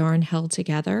 strands of yarn held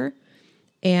together.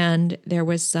 And there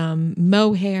was some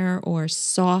mohair or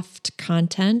soft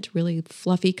content, really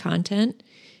fluffy content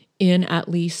in at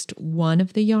least one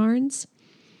of the yarns.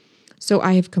 So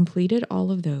I have completed all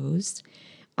of those.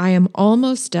 I am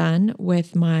almost done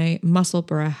with my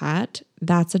Musselburgh hat.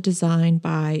 That's a design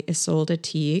by Isolde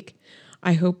Teague.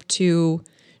 I hope to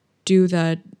do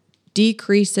the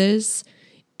decreases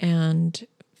and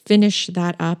finish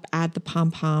that up, add the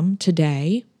pom-pom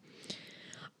today.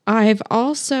 I've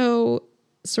also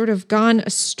sort of gone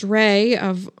astray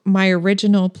of my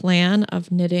original plan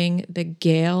of knitting the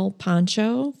Gale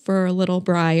poncho for Little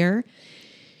Briar.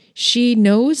 She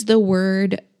knows the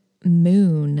word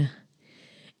moon,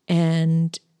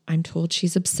 and I'm told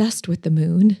she's obsessed with the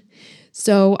moon.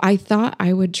 So I thought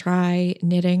I would try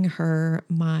knitting her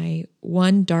my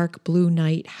One Dark Blue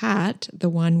Night hat, the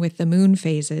one with the moon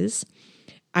phases.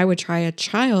 I would try a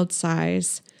child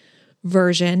size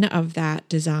version of that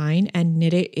design and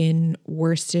knit it in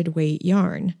worsted weight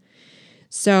yarn.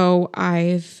 So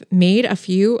I've made a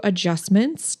few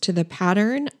adjustments to the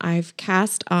pattern. I've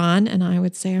cast on, and I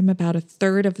would say I'm about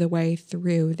 1/3 of the way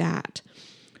through that.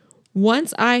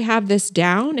 Once I have this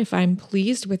down, if I'm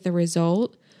pleased with the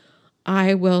result,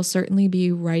 I will certainly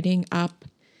be writing up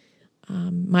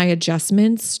my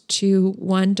adjustments to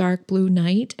One Dark Blue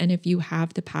Night. And if you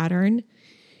have the pattern,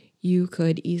 you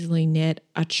could easily knit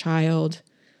a child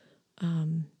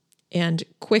and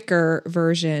quicker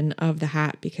version of the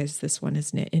hat because this one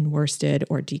is knit in worsted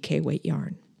or DK weight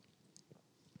yarn.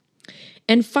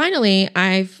 And finally,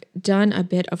 I've done a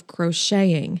bit of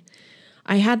crocheting.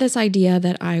 I had this idea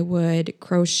that I would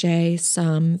crochet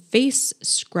some face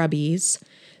scrubbies,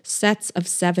 sets of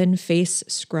 7 face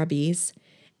scrubbies,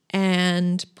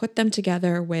 and put them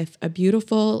together with a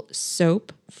beautiful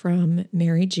soap from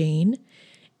Mary Jane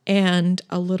and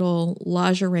a little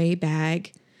lingerie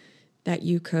bag that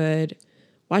you could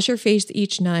wash your face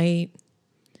each night,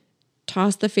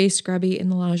 toss the face scrubby in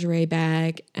the lingerie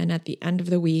bag, and at the end of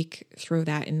the week, throw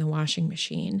that in the washing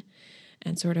machine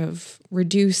and sort of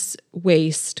reduce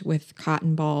waste with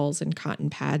cotton balls and cotton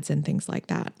pads and things like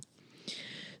that.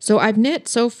 So I've knit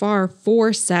so far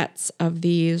 4 sets of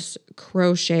these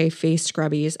crochet face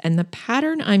scrubbies, and the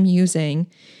pattern I'm using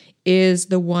is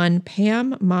the one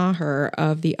Pam Maher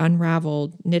of the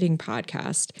Unraveled Knitting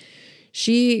podcast.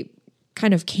 She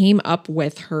kind of came up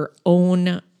with her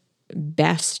own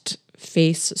best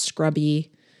face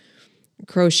scrubby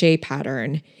crochet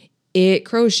pattern. It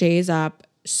crochets up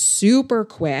super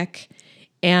quick,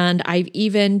 and I've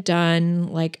even done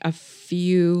like a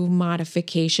few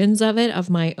modifications of it of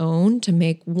my own to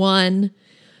make one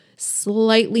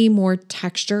slightly more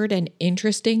textured and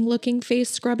interesting looking face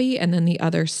scrubby, and then the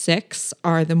other 6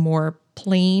 are the more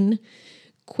plain,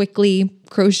 quickly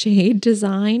crocheted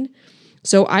design.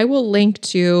 So I will link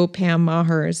to Pam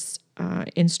Maher's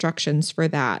instructions for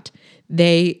that.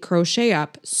 They crochet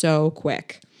up so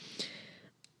quick.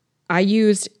 I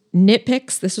used Knit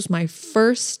Picks. This was my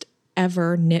first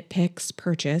ever Knit Picks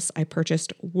purchase. I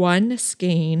purchased 1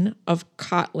 skein of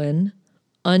Kotlin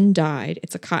undyed.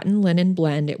 It's a cotton linen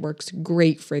blend. It works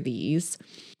great for these.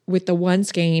 With the 1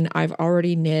 skein, I've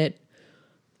already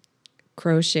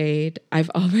crocheted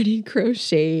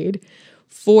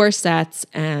 4 sets,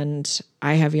 and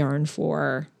I have yarn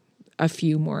for a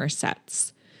few more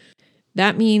sets.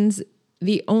 That means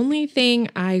the only thing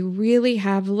I really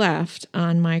have left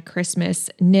on my Christmas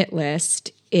knit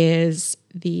list is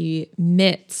the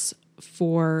mitts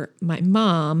for my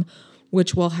mom,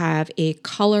 which will have a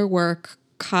color work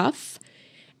cuff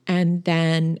and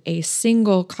then a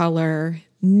single color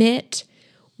mitt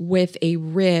with a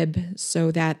rib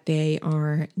so that they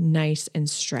are nice and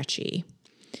stretchy.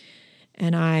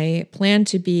 And I plan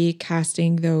to be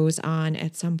casting those on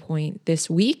at some point this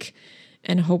week,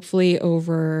 and hopefully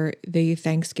over the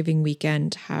Thanksgiving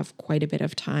weekend have quite a bit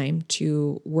of time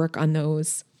to work on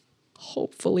those,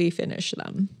 hopefully finish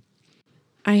them.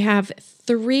 I have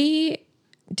 3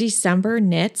 December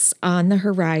knits on the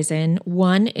horizon.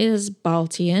 One is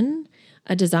Baltian,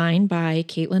 a design by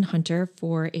Caitlin Hunter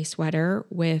for a sweater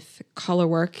with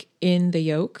colorwork in the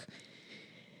yoke.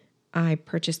 I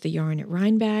purchased the yarn at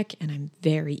Rhinebeck, and I'm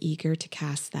very eager to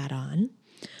cast that on.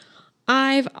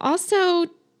 I've also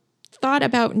thought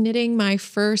about knitting my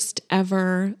first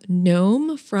ever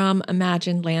gnome from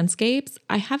Imagined Landscapes.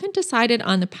 I haven't decided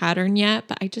on the pattern yet,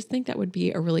 but I just think that would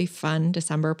be a really fun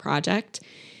December project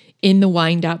in the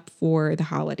wind up for the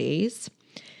holidays.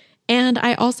 And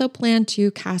I also plan to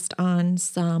cast on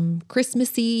some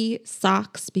Christmassy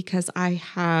socks because I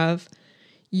have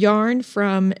yarn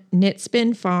from Knit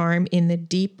Spin Farm in the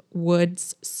Deep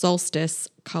Woods Solstice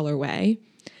colorway.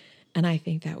 And I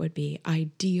think that would be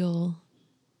ideal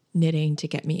knitting to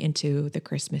get me into the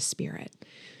Christmas spirit.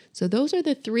 So those are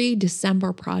the 3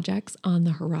 December projects on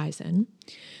the horizon.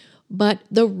 But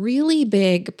the really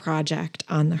big project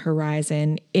on the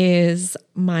horizon is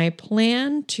my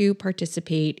plan to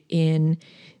participate in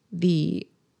the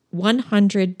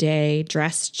 100-day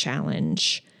dress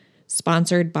challenge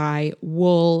sponsored by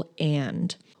Wool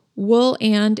And. Wool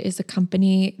And is a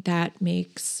company that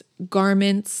makes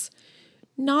garments.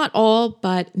 Not all,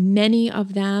 but many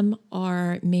of them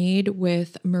are made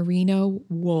with merino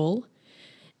wool.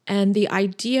 And the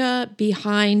idea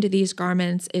behind these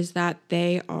garments is that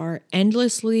they are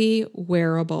endlessly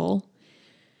wearable,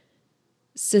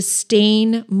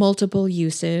 sustain multiple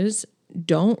uses,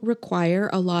 don't require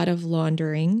a lot of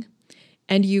laundering,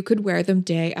 and you could wear them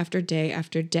day after day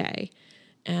after day.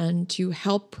 And to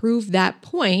help prove that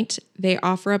point, they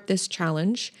offer up this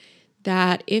challenge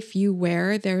that if you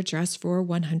wear their dress for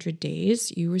 100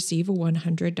 days, you receive a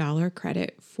 $100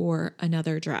 credit for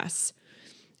another dress.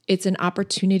 It's an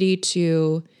opportunity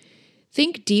to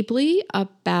think deeply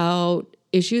about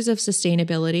issues of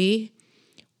sustainability,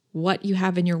 what you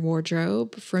have in your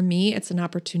wardrobe. For me, it's an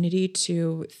opportunity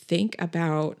to think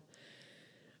about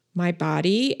my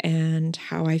body and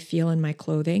how I feel in my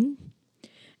clothing.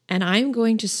 And I'm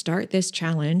going to start this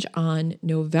challenge on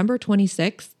November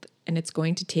 26th, and it's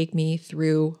going to take me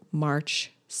through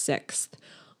March 6th.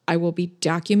 I will be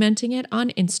documenting it on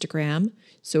Instagram.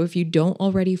 So if you don't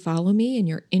already follow me and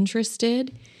you're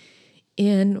interested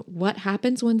in what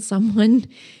happens when someone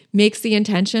makes the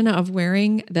intention of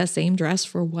wearing the same dress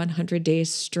for 100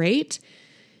 days straight,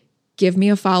 give me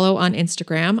a follow on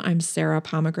Instagram. I'm Sarah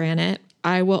Pomegranate.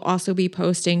 I will also be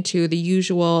posting to the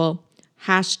usual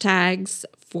hashtags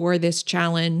for this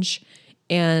challenge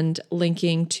and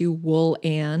linking to Wool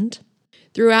And.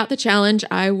 Throughout the challenge,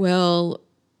 I will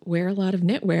wear a lot of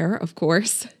knitwear, of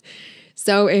course.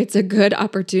 So it's a good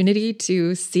opportunity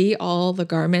to see all the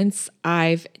garments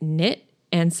I've knit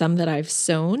and some that I've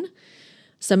sewn.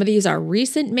 Some of these are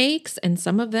recent makes and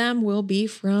some of them will be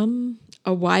from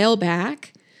a while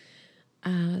back.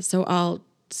 So I'll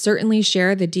certainly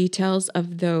share the details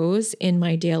of those in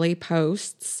my daily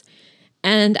posts.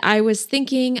 And I was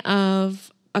thinking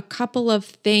of a couple of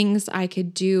things I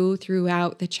could do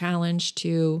throughout the challenge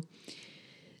to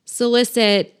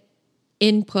solicit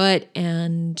input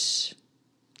and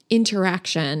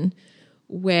interaction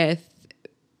with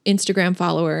Instagram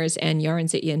followers and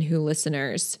Yarns at Yin-Hoo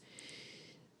listeners.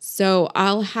 So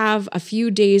I'll have a few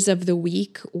days of the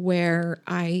week where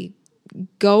I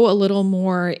go a little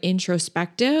more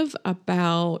introspective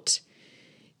about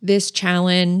this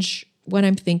challenge, what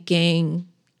I'm thinking,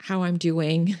 how I'm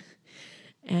doing.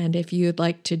 And if you'd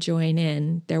like to join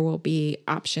in, there will be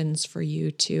options for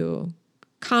you to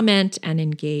comment and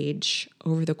engage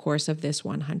over the course of this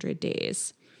 100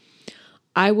 days.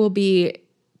 I will be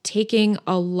taking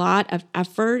a lot of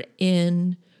effort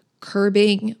in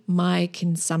curbing my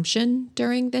consumption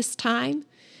during this time.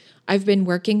 I've been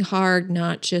working hard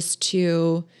not just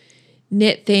to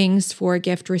knit things for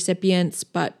gift recipients,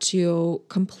 but to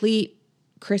complete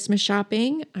Christmas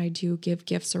shopping. I do give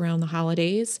gifts around the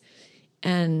holidays,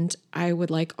 and I would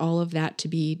like all of that to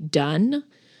be done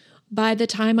by the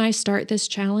time I start this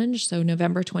challenge. So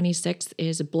November 26th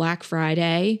is Black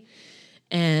Friday,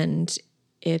 and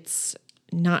it's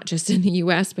not just in the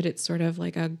US, but it's sort of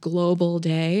like a global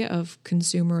day of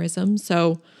consumerism.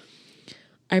 So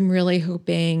I'm really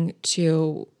hoping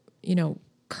to,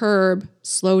 curb,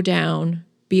 slow down,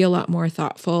 be a lot more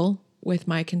thoughtful with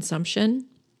my consumption.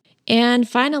 And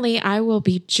finally, I will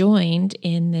be joined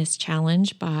in this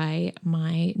challenge by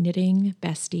my knitting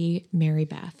bestie, Mary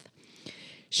Beth.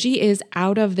 She is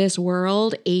Out of This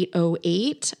World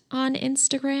 808 on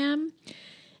Instagram,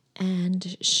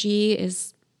 and she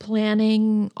is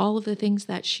planning all of the things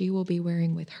that she will be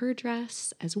wearing with her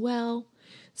dress as well.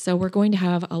 So we're going to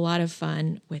have a lot of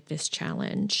fun with this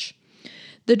challenge.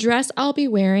 The dress I'll be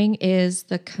wearing is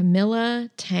the Camilla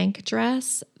tank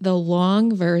dress, the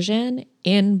long version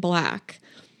in black.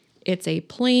 It's a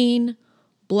plain,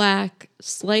 black,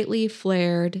 slightly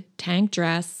flared tank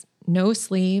dress, no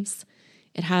sleeves.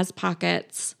 It has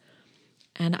pockets,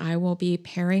 and I will be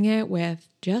pairing it with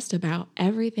just about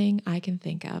everything I can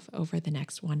think of over the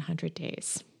next 100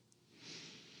 days.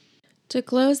 To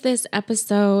close this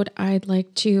episode, I'd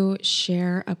like to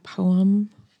share a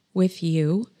poem with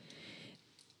you.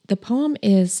 The poem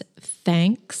is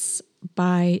Thanks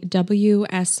by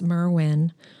W.S.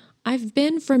 Merwin. I've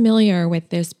been familiar with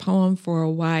this poem for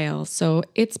a while, so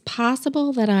it's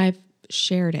possible that I've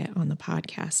shared it on the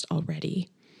podcast already.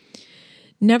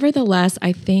 Nevertheless,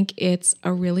 I think it's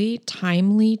a really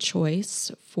timely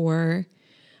choice for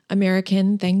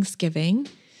American Thanksgiving.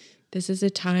 This is a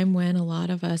time when a lot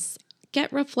of us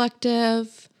get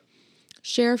reflective,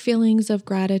 share feelings of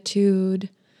gratitude,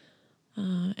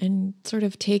 and sort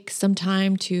of take some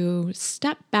time to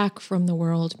step back from the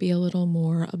world, be a little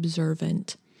more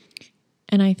observant.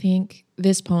 And I think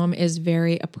this poem is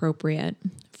very appropriate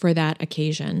for that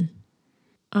occasion.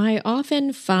 I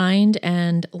often find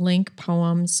and link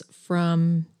poems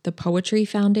from the Poetry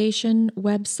Foundation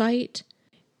website,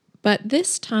 but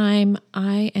this time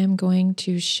I am going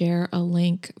to share a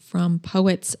link from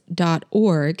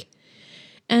poets.org,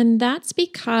 and that's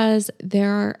because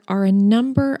there are a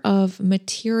number of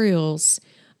materials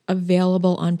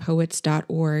available on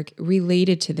poets.org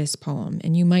related to this poem,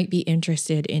 and you might be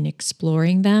interested in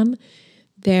exploring them.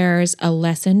 There's a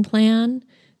lesson plan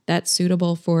that's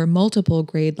suitable for multiple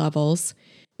grade levels.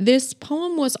 This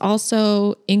poem was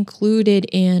also included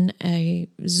in a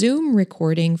Zoom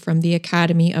recording from the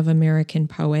Academy of American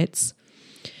Poets,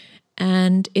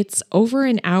 and it's over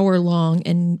an hour long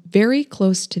and very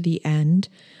close to the end.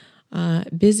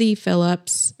 Busy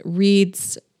Phillips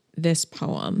reads this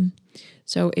poem.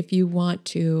 So if you want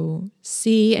to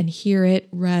see and hear it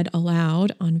read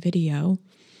aloud on video,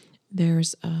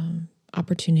 there's an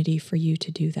opportunity for you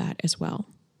to do that as well.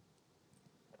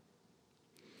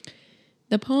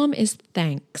 The poem is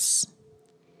Thanks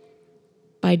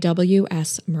by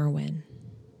W.S. Merwin.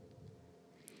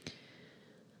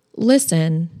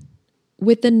 Listen,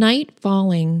 with the night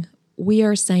falling, we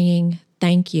are saying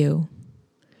thank you.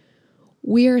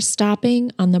 We are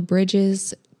stopping on the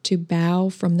bridges to bow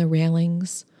from the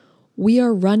railings. We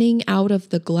are running out of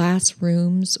the glass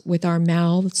rooms with our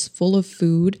mouths full of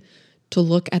food to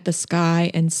look at the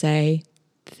sky and say,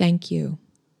 thank you.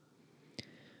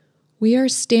 We are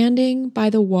standing by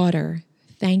the water,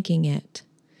 thanking it.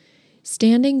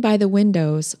 Standing by the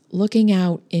windows, looking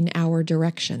out in our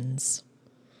directions.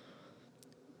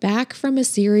 Back from a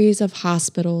series of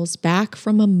hospitals, back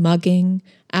from a mugging,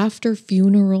 after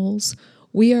funerals,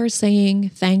 we are saying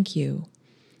thank you.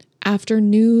 After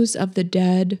news of the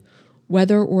dead,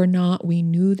 whether or not we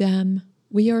knew them,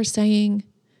 we are saying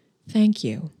thank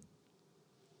you.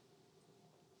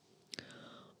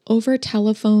 Over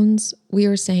telephones, we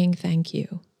are saying thank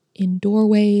you. In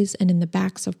doorways and in the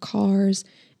backs of cars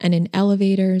and in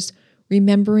elevators,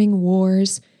 remembering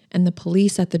wars and the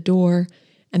police at the door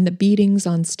and the beatings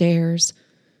on stairs,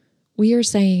 we are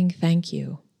saying thank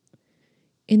you.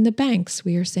 In the banks,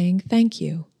 we are saying thank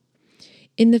you.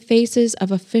 In the faces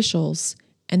of officials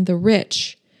and the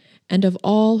rich and of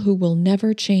all who will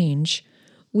never change,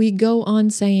 we go on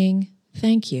saying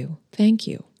thank you, thank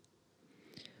you.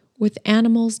 With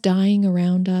animals dying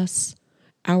around us,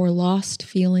 our lost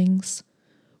feelings,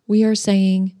 we are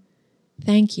saying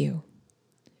thank you.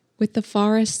 With the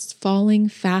forests falling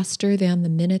faster than the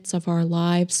minutes of our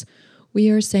lives, we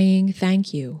are saying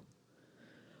thank you.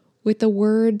 With the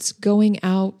words going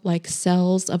out like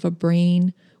cells of a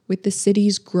brain, with the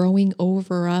cities growing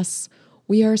over us,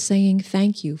 we are saying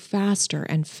thank you faster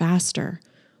and faster.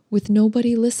 With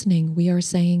nobody listening, we are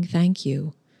saying thank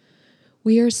you.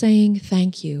 We are saying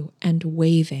thank you and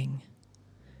waving,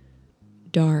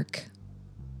 dark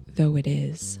though it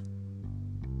is.